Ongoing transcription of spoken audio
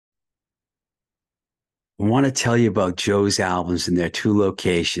I want to tell you about Joe's Albums in their two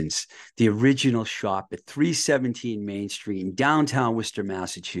locations. The original shop at 317 Main Street in downtown Worcester,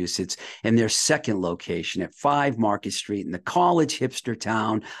 Massachusetts, and their second location at 5 Market Street in the college hipster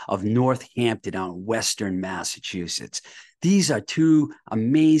town of Northampton out in Western Massachusetts. These are two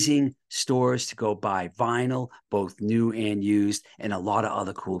amazing stores to go buy vinyl, both new and used, and a lot of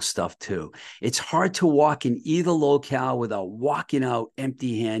other cool stuff too. It's hard to walk in either locale without walking out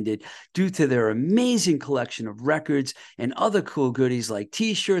empty-handed due to their amazing collection of records and other cool goodies like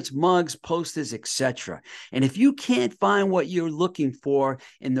t-shirts, mugs, posters, etc. And if you can't find what you're looking for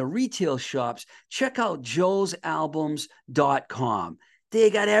in the retail shops, check out joesalbums.com.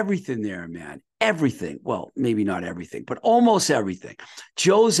 They got everything there, man. Everything. Well, maybe not everything, but almost everything.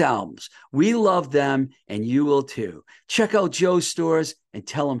 Joe's Albums. We love them, and you will too. Check out Joe's stores and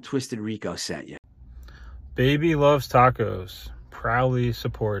tell them Twisted Rico sent you. Baby Loves Tacos proudly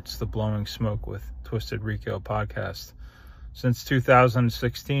supports the Blowing Smoke with Twisted Rico podcast. Since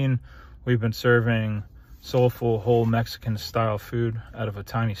 2016, we've been serving soulful, whole Mexican-style food out of a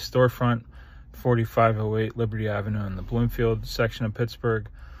tiny storefront, 4508 Liberty Avenue in the Bloomfield section of Pittsburgh.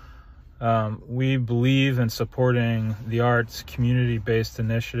 We believe in supporting the arts, community-based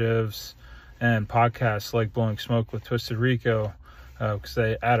initiatives, and podcasts like Blowing Smoke with Twisted Rico because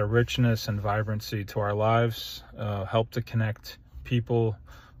they add a richness and vibrancy to our lives, help to connect people,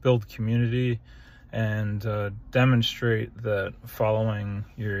 build community, and demonstrate that following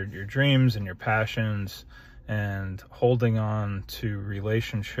your dreams and your passions and holding on to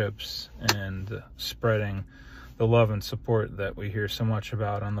relationships and spreading the love and support that we hear so much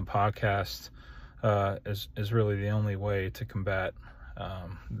about on the podcast is really the only way to combat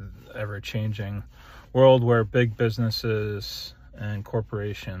the ever-changing world where big businesses and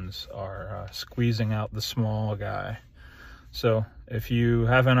corporations are squeezing out the small guy. So if you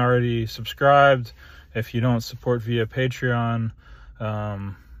haven't already subscribed, if you don't support via Patreon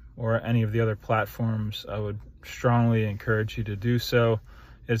or any of the other platforms, I would strongly encourage you to do so.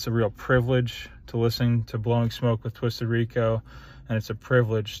 It's a real privilege to listen to Blowing Smoke with Twisted Rico, and it's a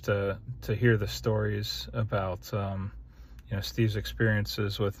privilege to hear the stories about Steve's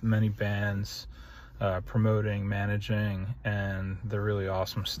experiences with many bands, promoting, managing, and the really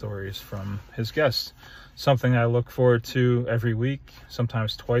awesome stories from his guests. Something I look forward to every week,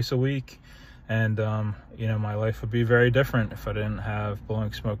 sometimes twice a week. And, my life would be very different if I didn't have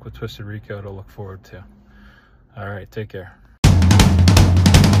Blowing Smoke with Twisted Rico to look forward to. All right, take care.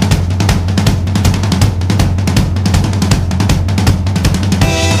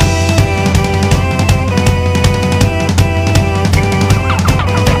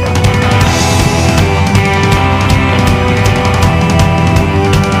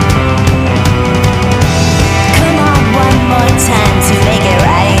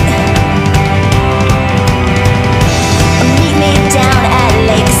 Meet me down at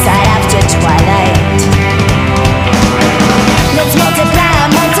Lakeside after twilight.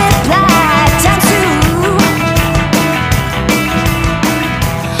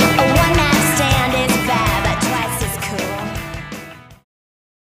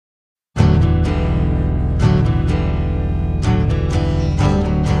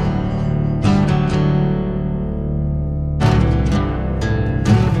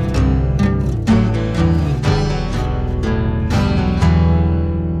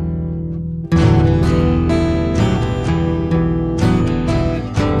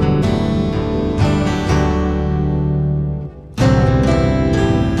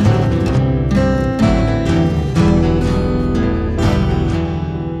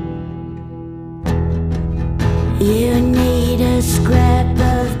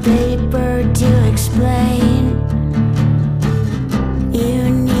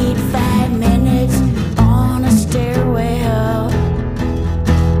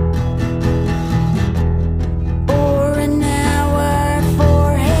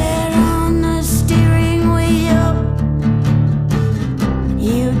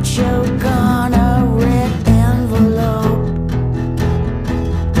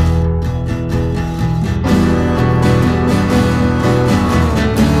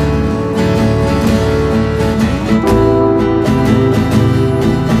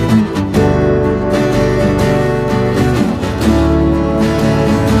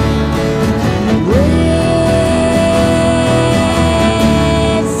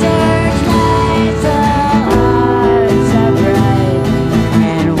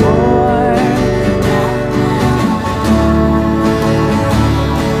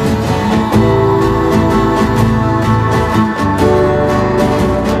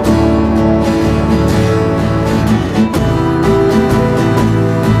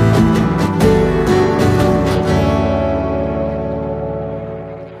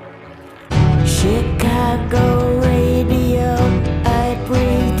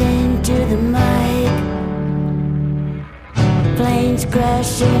 Planes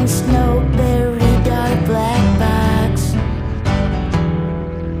crashing, snow buried, dark black box.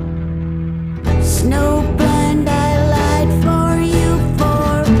 Snow blind, I lied for you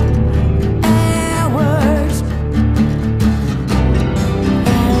for hours.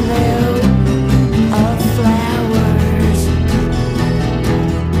 And there are flowers.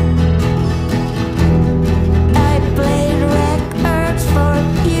 I played records for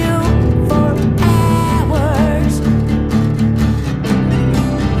you for hours.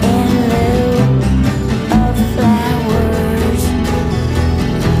 In lieu of flowers.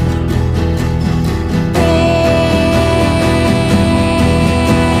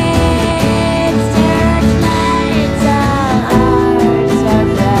 Red searchlights, our hearts are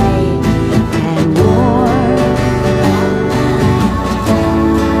bright and warm.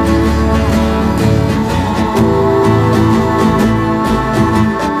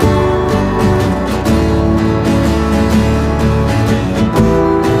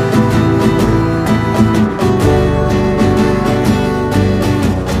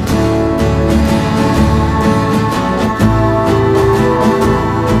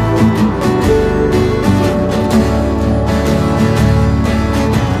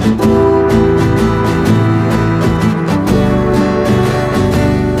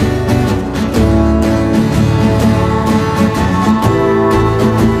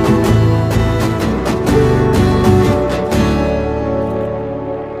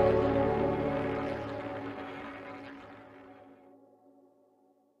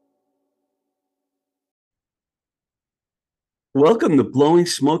 Welcome to Blowing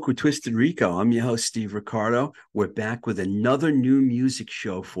Smoke with Twisted Rico. I'm your host, Steve Ricardo. We're back with another new music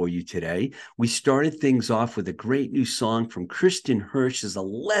show for you today. We started things off with a great new song from Kristin Hersh's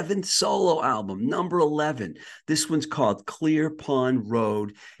 11th solo album, number 11. This one's called Clear Pond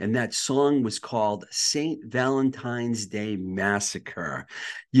Road, and that song was called St. Valentine's Day Massacre.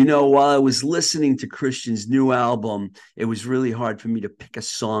 You know, while I was listening to Kristin's new album, it was really hard for me to pick a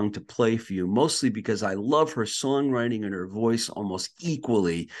song to play for you, mostly because I love her songwriting and her voice almost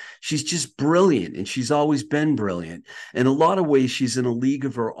equally. She's just brilliant, and she's always been brilliant. In a lot of ways, she's in a league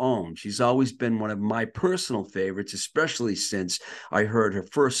of her own. She's always been one of my personal favorites, especially since I heard her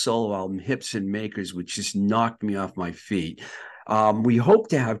first solo album, Hips and Makers, which just knocked me off my feet. We hope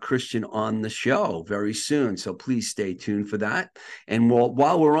to have Kristin on the show very soon, so please stay tuned for that. And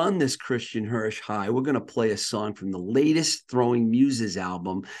while we're on this Kristin Hersh high, we're going to play a song from the latest Throwing Muses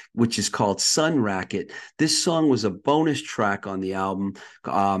album, which is called Sun Racket. This song was a bonus track on the album.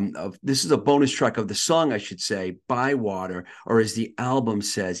 This is a bonus track of the song, I should say, By Water, or as the album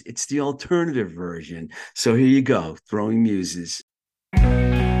says, it's the alternative version. So here you go, Throwing Muses.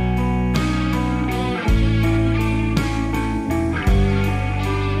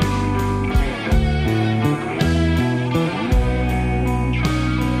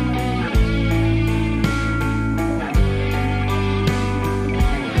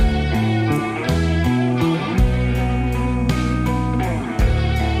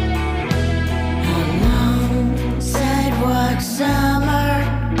 Summer,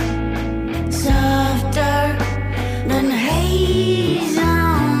 softer than haze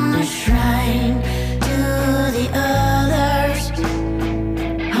on the shrine to the others,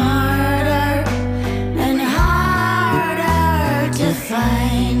 harder and harder to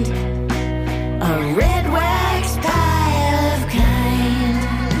find a red wax pile of kind.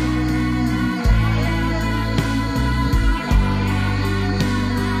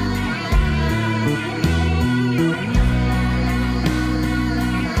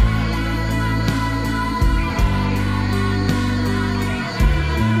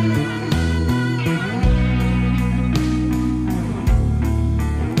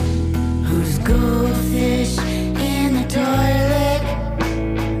 Goldfish in the toilet,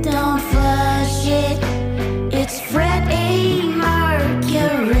 don't flush it, it's Freddie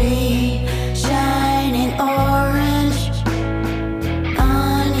Mercury, shining orange,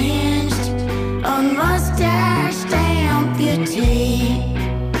 unhinged, a mustached amputee,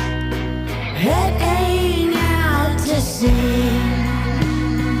 heading out to sea.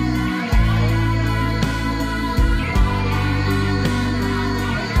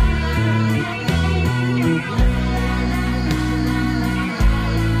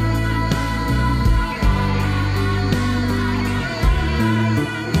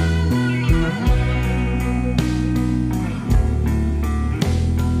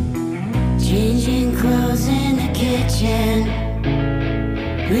 Changing clothes in the kitchen.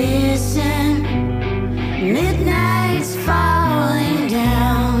 Listen, midnight's falling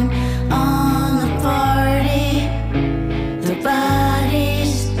down on the party. The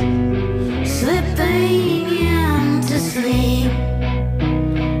bodies slipping into sleep.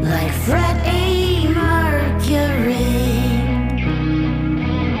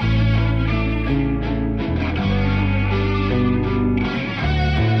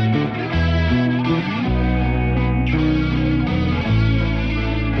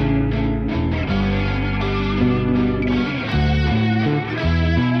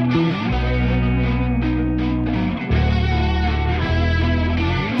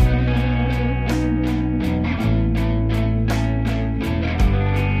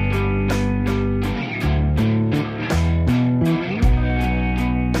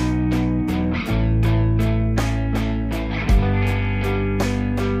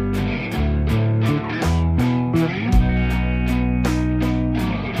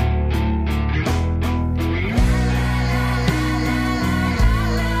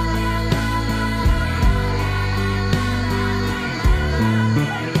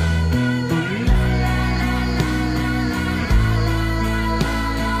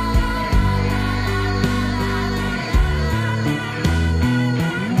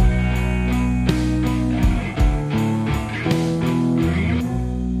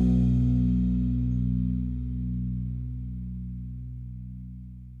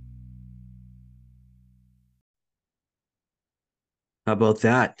 How about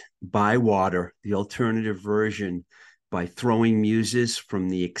that? Bywater, the alternative version by Throwing Muses from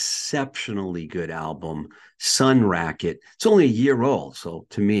the exceptionally good album Sun Racket. It's only a year old, so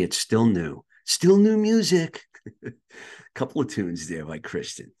to me, it's still new. Still new music. A couple of tunes there by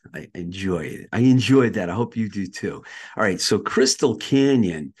Kristin. I enjoy it. I enjoyed that. I hope you do too. All right. So Crystal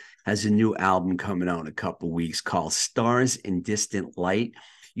Canyon has a new album coming out in a couple of weeks called Stars in Distant Light.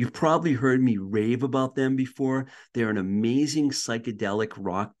 You've probably heard me rave about them before. They're an amazing psychedelic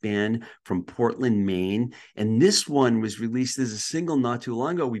rock band from Portland, Maine. And this one was released as a single not too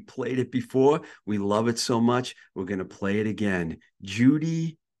long ago. We played it before. We love it so much. We're going to play it again.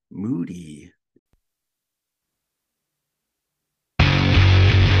 Judy Moody.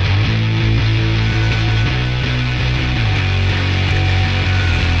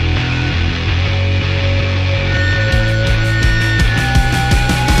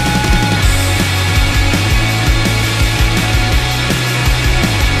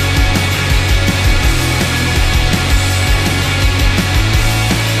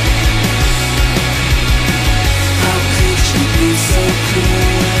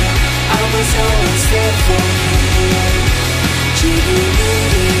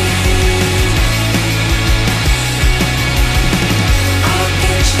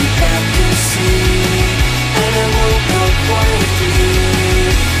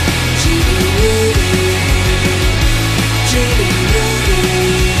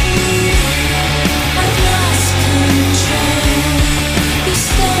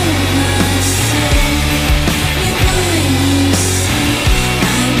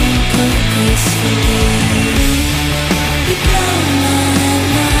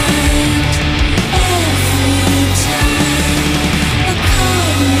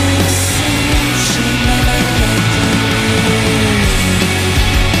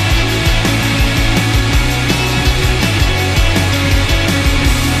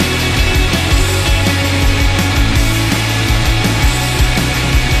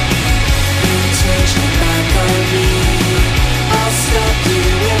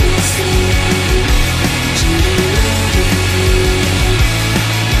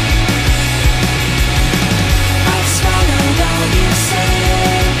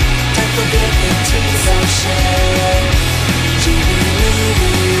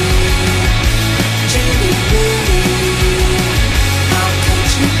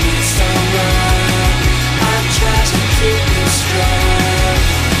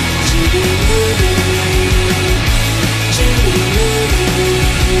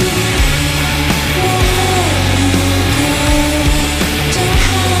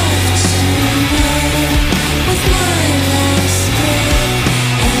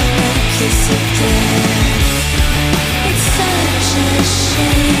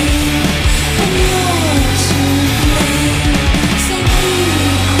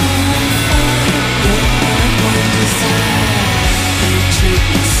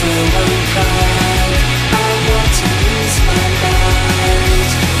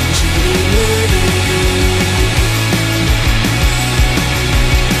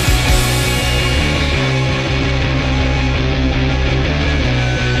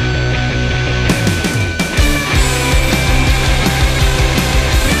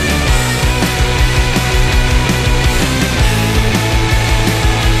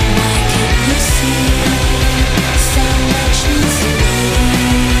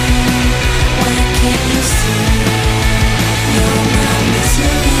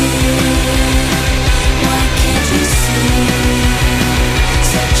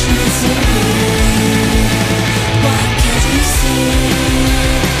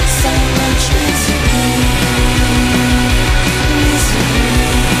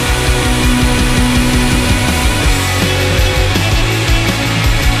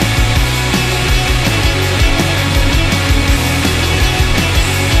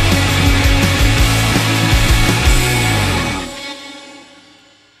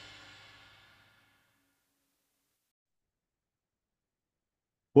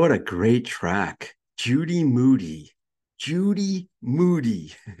 What a great track. Judy Moody. Judy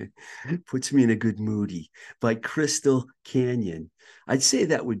Moody puts me in a good moody by Crystal Canyon. I'd say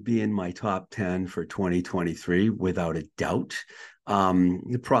that would be in my top 10 for 2023 without a doubt.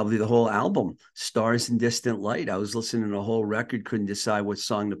 Probably the whole album, Stars in Distant Light. I was listening to the whole record, couldn't decide what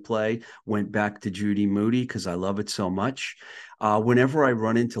song to play. Went back to Judy Moody because I love it so much. Whenever I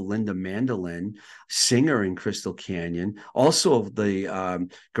run into Linda Mandolin, singer in Crystal Canyon, also of the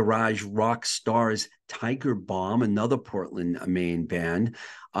Garage Rock Stars Tiger Bomb, another Portland, Maine band.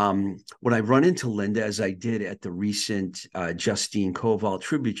 When I run into Linda, as I did at the recent Justine Koval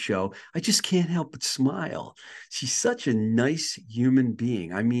tribute show, I just can't help but smile. She's such a nice human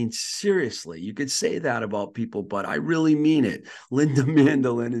being. I mean, seriously, you could say that about people, but I really mean it. Linda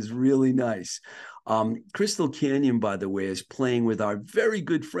Mandolin is really nice. Crystal Canyon, by the way, is playing with our very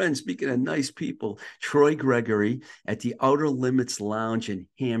good friend, speaking of nice people, Troy Gregory at the Outer Limits Lounge in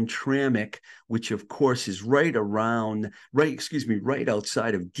Hamtramck, which of course is right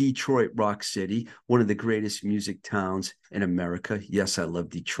outside of Detroit Rock City, one of the greatest music towns in America. Yes, I love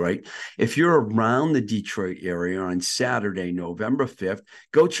Detroit. If you're around the Detroit area on Saturday, November 5th,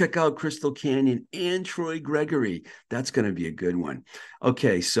 go check out Crystal Canyon and Troy Gregory. That's going to be a good one.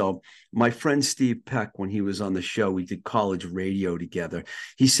 Okay, so my friend Steve Peck, when he was on the show, we did college radio together.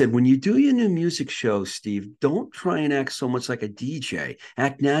 He said, when you do your new music show, Steve, don't try and act so much like a DJ.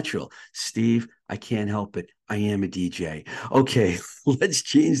 Act natural. Steve, I can't help it. I am a DJ. Okay, let's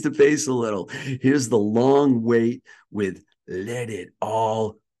change the pace a little. Here's The Long Wait with Let It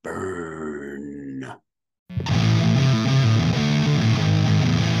All Burn.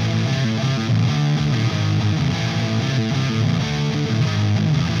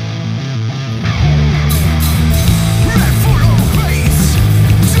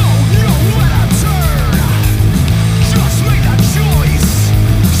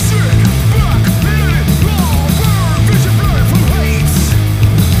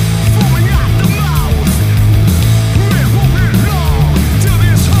 Till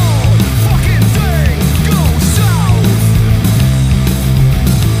this whole fucking thing goes down.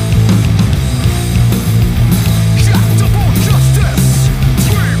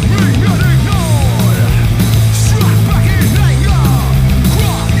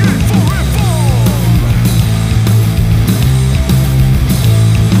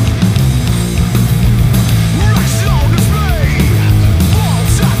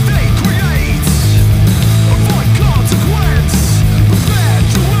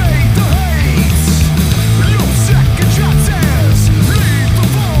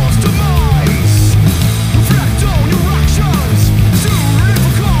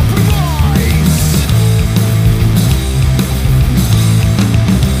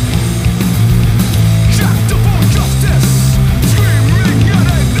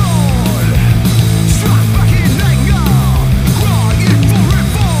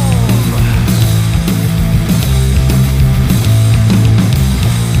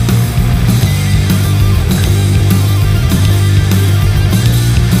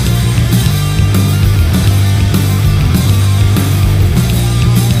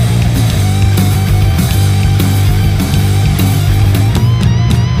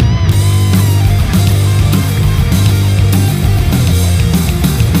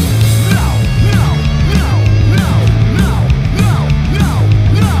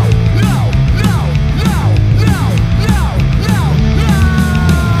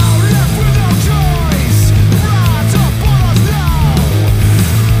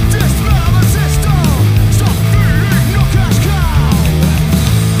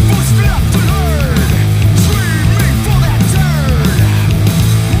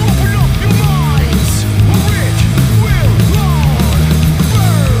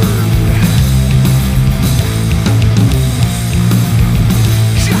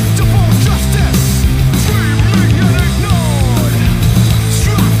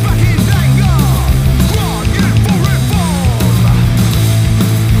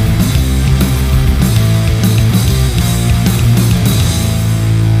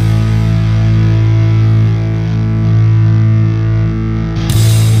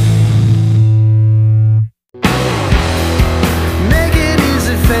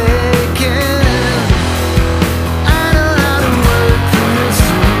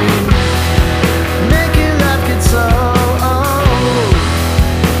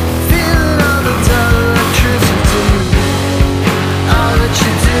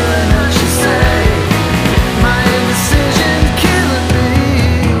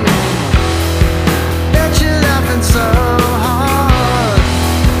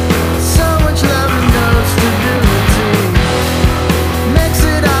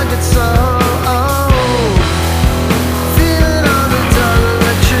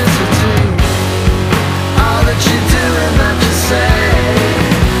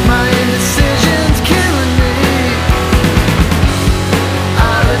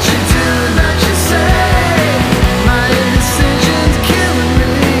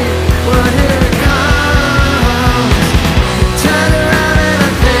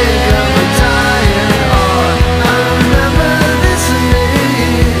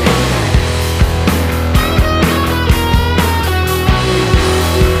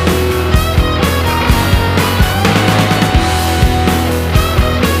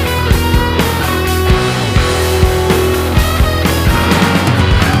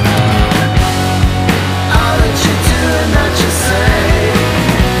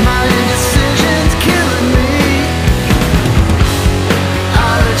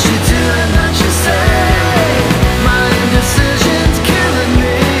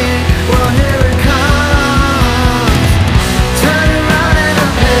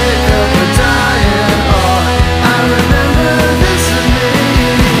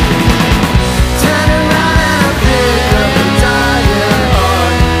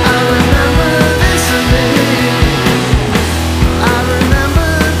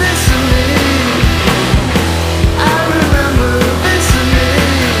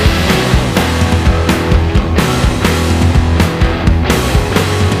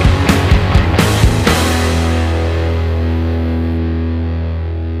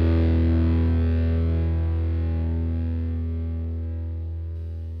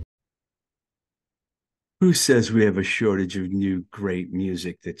 Who says we have a shortage of new great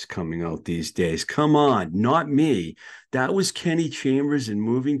music that's coming out these days? Come on, not me. That was Kenny Chambers and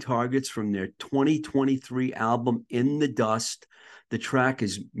Moving Targets from their 2023 album In the Dust. The track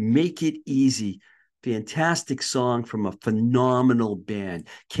is Make It Easy. Fantastic song from a phenomenal band.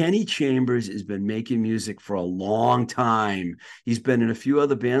 Kenny Chambers has been making music for a long time. He's been in a few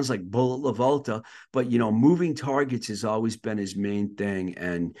other bands like Bullet La Volta, but Moving Targets has always been his main thing,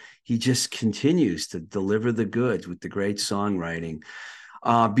 and he just continues to deliver the goods with the great songwriting.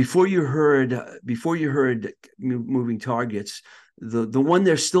 Before you heard Moving Targets, the one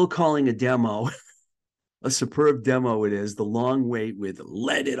they're still calling a demo. A superb demo it is. The Long Wait with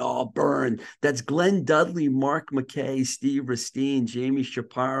Let It All Burn. That's Glenn Dudley, Mark McKay, Steve Ristine, Jamie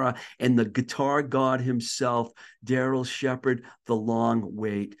Shapara, and the guitar god himself, Daryl Shepard. The Long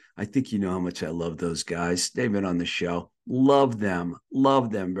Wait. I think you know how much I love those guys. They've been on the show. Love them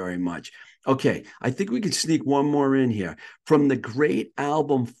very much. Okay, I think we can sneak one more in here. From the great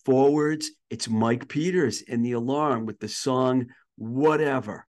album Forwards, it's Mike Peters and The Alarm with the song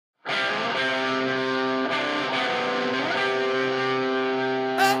Whatever.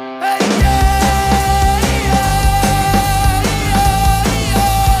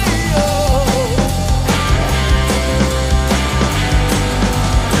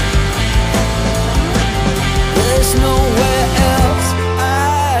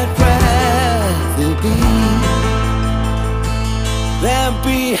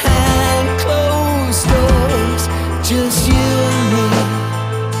 Behind closed doors, just you and me.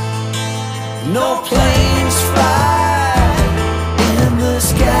 No planes fly in the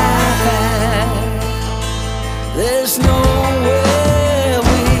sky. There's nowhere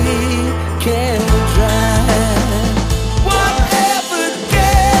we can drive. Whatever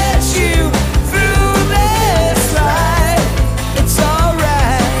gets you through this life, it's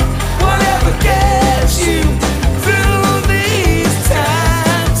alright. Whatever gets you through these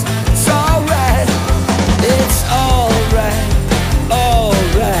times, it's alright. It's alright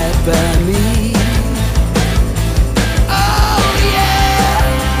by me. Oh yeah,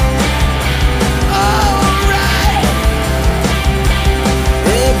 alright.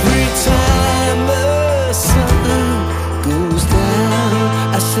 Every time the sun goes down,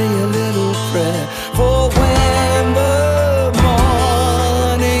 I say a little prayer for when the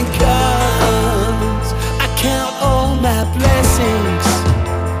morning comes. I count all my blessings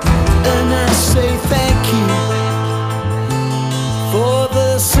and I say thank you for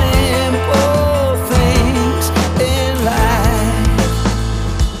the simple things in life.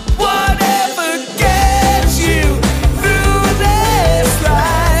 Whatever gets you through this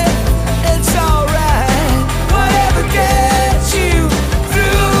life, it's alright. Whatever gets you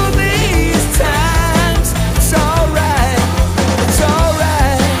through these times, it's alright. It's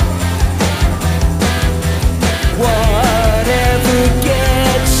alright. Whatever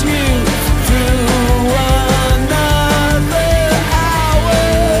gets you through another hour,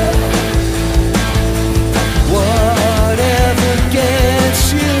 whatever gets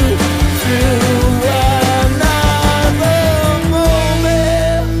you through another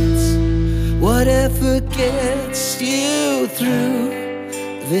moment, whatever gets you through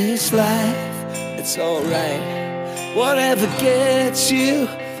this life, it's alright. Whatever gets you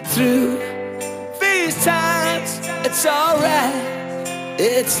through these times, it's alright.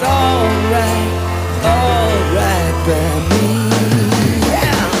 It's alright by me.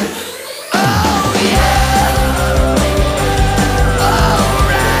 Yeah. Oh yeah,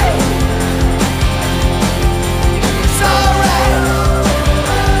 alright. It's alright.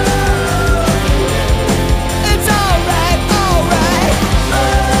 It's alright.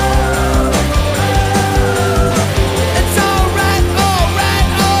 It's alright, It's alright.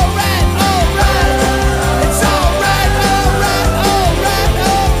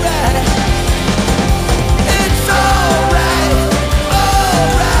 It's alright,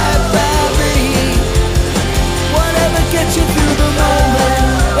 by me. Whatever gets you through the moment,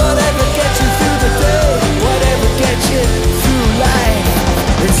 whatever gets you through the day, whatever gets you through life,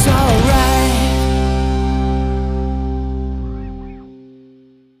 it's alright.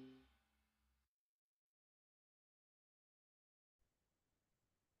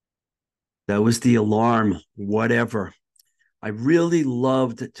 That was The Alarm, Whatever. I really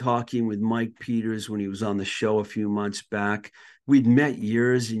loved talking with Mike Peters when he was on the show a few months back. We'd met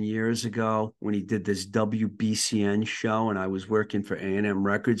years and years ago when he did this WBCN show, and I was working for A&M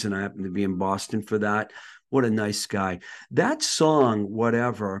Records, and I happened to be in Boston for that. What a nice guy. That song,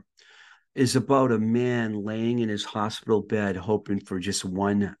 Whatever, is about a man laying in his hospital bed hoping for just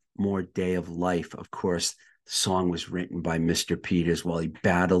one more day of life. Of course, The song was written by Mr. Peters while he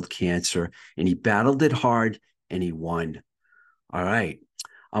battled cancer, and he battled it hard, and he won. All right.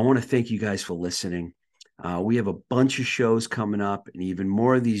 I want to thank you guys for listening. We have a bunch of shows coming up and even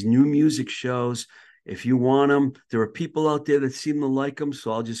more of these new music shows. If you want them, there are people out there that seem to like them,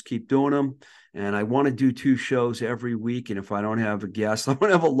 so I'll just keep doing them. And I want to do 2 shows every week. And if I don't have a guest, I'm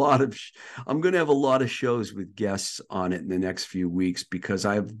going to have a lot of shows with guests on it in the next few weeks, because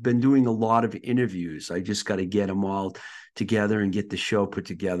I've been doing a lot of interviews. I just got to get them all together and get the show put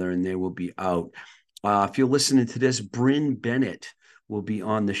together, and they will be out. If you're listening to this, Bryn Bennett will be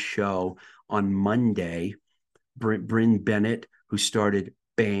on the show on Monday. Bryn Bennett, who started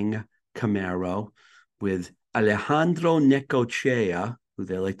Bang Camaro with Alejandro Necochea, who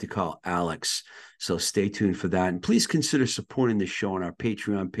they like to call Alex. So stay tuned for that. And please consider supporting the show on our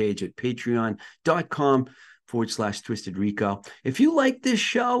Patreon page at patreon.com/Twisted Rico. If you like this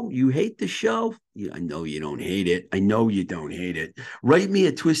show, you hate the show, I know you don't hate it. I know you don't hate it. Write me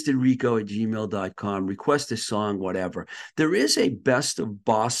at twistedrico@gmail.com. Request a song, whatever. There is a Best of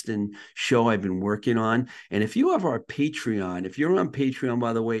Boston show I've been working on. And if you have our Patreon, if you're on Patreon,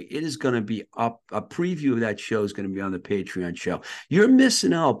 by the way, it is going to be up. A preview of that show is going to be on the Patreon show. You're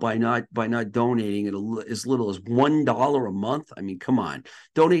missing out by not donating it as little as $1 a month. I mean, come on.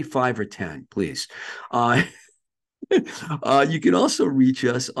 Donate 5 or 10, please. You can also reach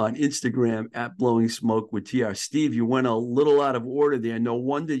us on Instagram at Blowing Smoke with TR. Steve, you went a little out of order there. No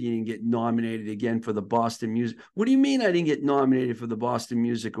wonder you didn't get nominated again for the Boston Music. What do you mean I didn't get nominated for the Boston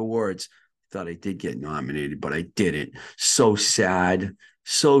Music Awards? I thought I did get nominated, but I didn't. So sad.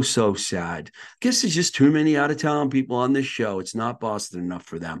 So sad. Guess there's just too many out-of-town people on this show. It's not Boston enough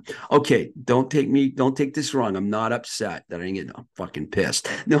for them. Okay, don't take this wrong. I'm not upset that I didn't get, I'm fucking pissed.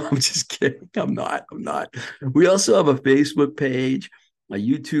 No, I'm just kidding. I'm not. We also have a Facebook page, a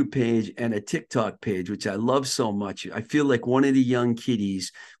YouTube page, and a TikTok page, which I love so much. I feel like one of the young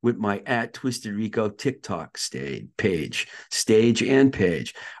kiddies with my @TwistedRico TikTok page. All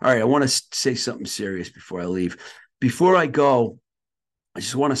right, I want to say something serious before I leave. Before I go, I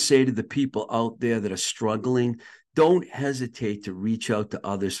just want to say to the people out there that are struggling, don't hesitate to reach out to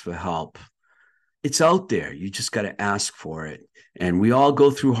others for help. It's out there. You just got to ask for it. And we all go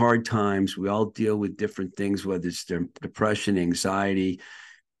through hard times. We all deal with different things, whether it's depression, anxiety,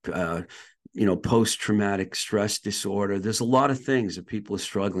 post-traumatic stress disorder. There's a lot of things that people are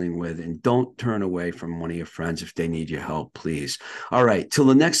struggling with, and don't turn away from one of your friends if they need your help, please. All right, till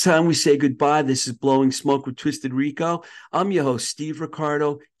the next time we say goodbye, this is Blowing Smoke with Twisted Rico. I'm your host, Steve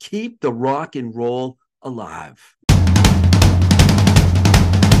Ricardo. Keep the rock and roll alive.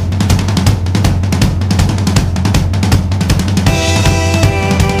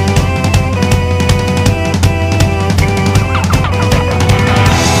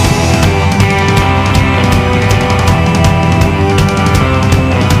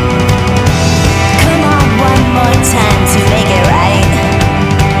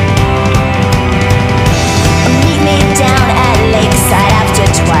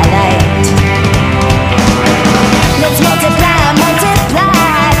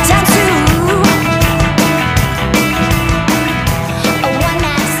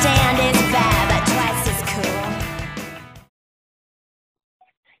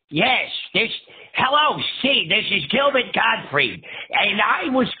 This is Gilbert Gottfried, and I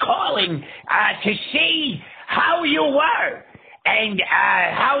was calling to see how you were and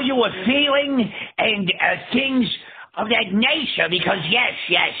how you were feeling and things of that nature. Because yes,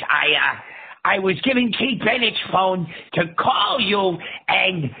 I was given Keith Bennett's phone to call you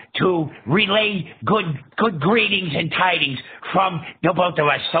and to relay good greetings and tidings from the both of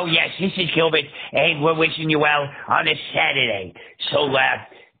us. So yes, this is Gilbert, and we're wishing you well on a Saturday. So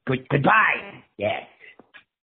goodbye. Yeah.